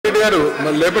garu,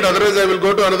 leopard, otherwise I will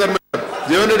go to another member.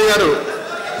 Jeevan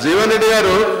Reddy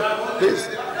garu, please.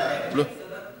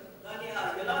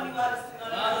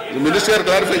 The minister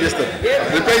clarify chestaru.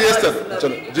 Reply chestaru.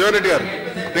 Chalo, Jeevan Reddy garu.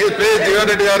 Please, Jeevan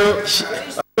Reddy garu.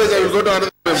 Otherwise I will go to another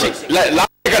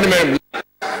member.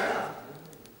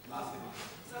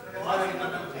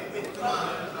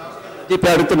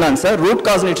 అడుగుతున్నాను sir, root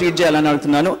cause ని treat చేయాలని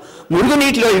అడుగుతున్నాను.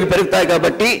 మురుగునీటిలో ఇవి పెరుగుతాయి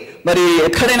కాబట్టి మరి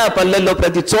ఎక్కడైనా పల్లెల్లో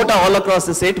ప్రతి చోట ఆల్ అక్రాస్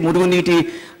ది స్టేట్ మురుగునీటి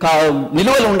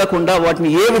నిల్వలు ఉండకుండా వాటిని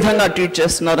ఏ విధంగా ట్రీట్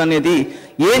చేస్తున్నారు అనేది,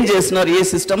 ఏం చేస్తున్నారు, ఏ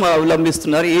సిస్టమ్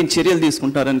అవలంబిస్తున్నారు, ఏం చర్యలు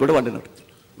తీసుకుంటారని కూడా వాళ్ళు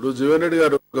ఇప్పుడు జీవన్ రెడ్డి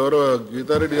గారు, గౌరవ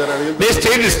గీతారెడ్డి గారు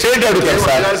స్టేట్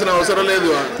అడగాల్సిన అవసరం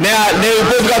లేదు.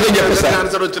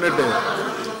 ఆన్సర్ వచ్చినట్టే.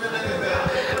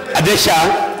 అధ్యక్ష,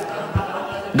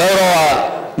 గౌరవ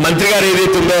మంత్రి గారు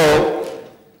ఏదైతుందో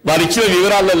వారు ఇచ్చిన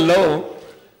వివరాలలో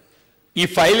ఈ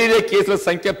ఫైలేరియా కేసుల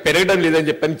సంఖ్య పెరగడం లేదని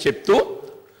చెప్పని చెప్తూ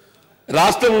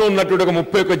రాష్ట్రంలో ఉన్నటువంటి ఒక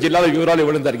 31 జిల్లాల వివరాలు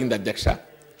ఇవ్వడం జరిగింది అధ్యక్ష.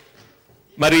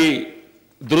 మరి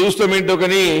దురదృష్టం ఏంటో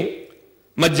కానీ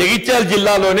మా జగిత్యాల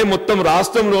జిల్లాలోనే మొత్తం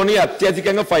రాష్ట్రంలోని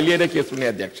అత్యధికంగా ఫైలేరియా కేసులు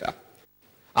ఉన్నాయి అధ్యక్ష.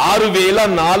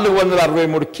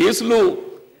 6463 కేసులు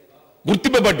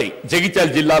గుర్తింపబడ్డాయి జగిత్యాల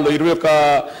జిల్లాలో 21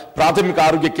 ప్రాథమిక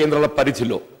ఆరోగ్య కేంద్రాల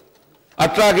పరిధిలో.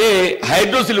 అట్లాగే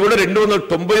హైడ్రోసిల్ కూడా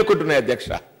 291 ఉన్నాయి అధ్యక్ష.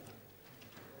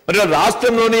 మరి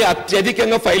రాష్ట్రంలోని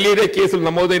అత్యధికంగా ఫైలేరియా కేసులు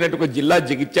నమోదైనట్టు జిల్లా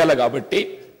జగిత్యాల కాబట్టి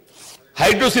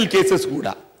హైడ్రోసిల్ కేసెస్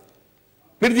కూడా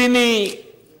మీరు దీన్ని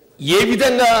ఏ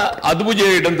విధంగా అదుపు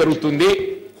చేయడం జరుగుతుంది,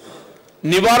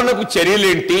 నివారణకు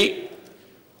చర్యలేంటి,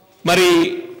 మరి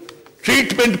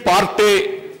ట్రీట్మెంట్ పార్టే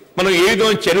మనం ఏ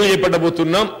విధంగా చర్యలు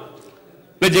చేపట్టబోతున్నాం,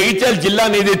 జగిత్యాల జిల్లా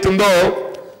ఏదైతుందో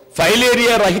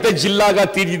ఫైలేరియా రహిత జిల్లాగా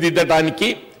తీర్చిదిద్దడానికి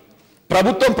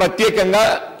ప్రభుత్వం ప్రత్యేకంగా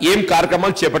ఏం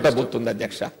కార్యక్రమాలు చేపట్టబోతుంది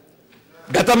అధ్యక్ష.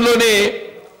 గతంలోనే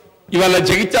ఇవాళ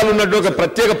జగిత్యాల ఉన్నట్టు ఒక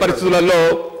ప్రత్యేక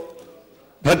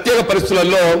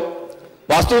పరిస్థితులలో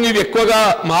వాస్తవం ఇది ఎక్కువగా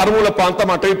మారుమూల ప్రాంతం,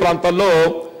 అటవీ ప్రాంతాల్లో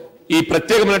ఈ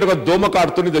ప్రత్యేకమైన దోమ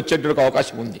కాడుతున్నది వచ్చేటువంటి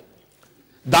అవకాశం ఉంది.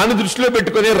 దాన్ని దృష్టిలో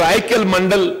పెట్టుకుని రాయకల్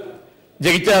మండల్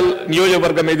జగిత్యాల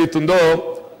నియోజకవర్గం ఏదైతుందో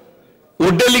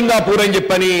ఉడ్డలింగాపూర్ అని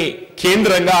చెప్పని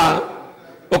కేంద్రంగా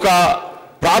ఒక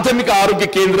ప్రాథమిక ఆరోగ్య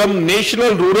కేంద్రం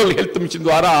నేషనల్ రూరల్ హెల్త్ మిషన్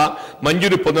ద్వారా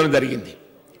మంజూరు పొందడం జరిగింది.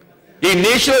 ఈ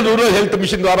నేషనల్ రూరల్ హెల్త్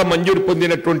మిషన్ ద్వారా మంజూరు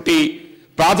పొందినటువంటి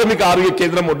ప్రాథమిక ఆరోగ్య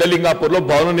కేంద్రం ఉడ్డలింగాపూర్లో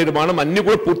భవన నిర్మాణం అన్ని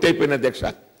కూడా పూర్తి అయిపోయిన అధ్యక్ష.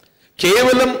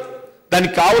 కేవలం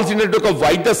దానికి కావాల్సినటువంటి ఒక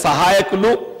వైద్య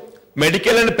సహాయకులు,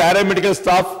 medical and paramedical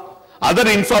staff,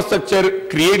 other infrastructure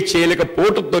create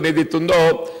చేయలేకపోవడంతో ఏదైతుందో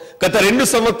గత 2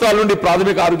 సంవత్సరాల నుండి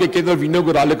ప్రాథమిక ఆరోగ్య కేంద్రం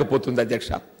వినియోగం రాలేకపోతుంది అధ్యక్ష.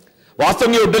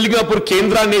 వాస్తవంగా ఉడ్డలింగాపూర్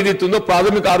కేంద్రాన్ని ఏదైతుందో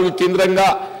ప్రాథమిక ఆరోగ్య కేంద్రంగా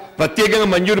ప్రత్యేకంగా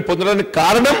మంజూరు పొందడానికి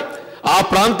కారణం ఆ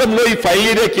ప్రాంతంలో ఈ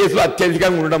ఫైలేరియా కేసులు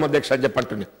అత్యధికంగా ఉండడం అధ్యక్ష అని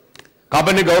చెప్పంటున్నాను.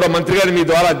 కాబట్టి గౌరవ మంత్రి గారు మీ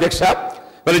ద్వారా అధ్యక్ష,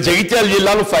 మరి జగిత్యాల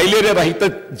జిల్లాను ఫైలేరియా రహిత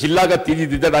జిల్లాగా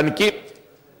తీర్చిదిద్దడానికి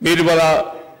మీరు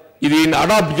ఇది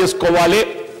అడాప్ట్ చేసుకోవాలి.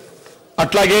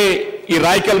 అట్లాగే ఈ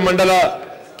రాయకల్ మండల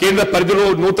కేంద్ర పరిధిలో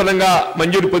నూతనంగా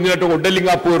మంజూరు పొందినట్టు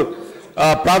ఉడ్డలింగాపూర్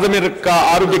ప్రాథమిక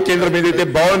ఆరోగ్య కేంద్రం ఏదైతే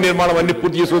భవన నిర్మాణం అన్ని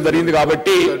పూర్తి చేసుకోవడం జరిగింది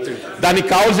కాబట్టి దానికి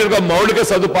కావాల్సిన మౌలిక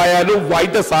సదుపాయాలు,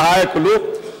 వైద్య సహాయకులు,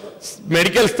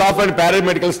 medical staff and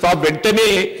paramedical staff వెంటనే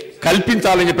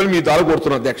కల్పించాలని చెప్పి మీ ద్వారా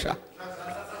కోరుతున్నాం అధ్యక్ష.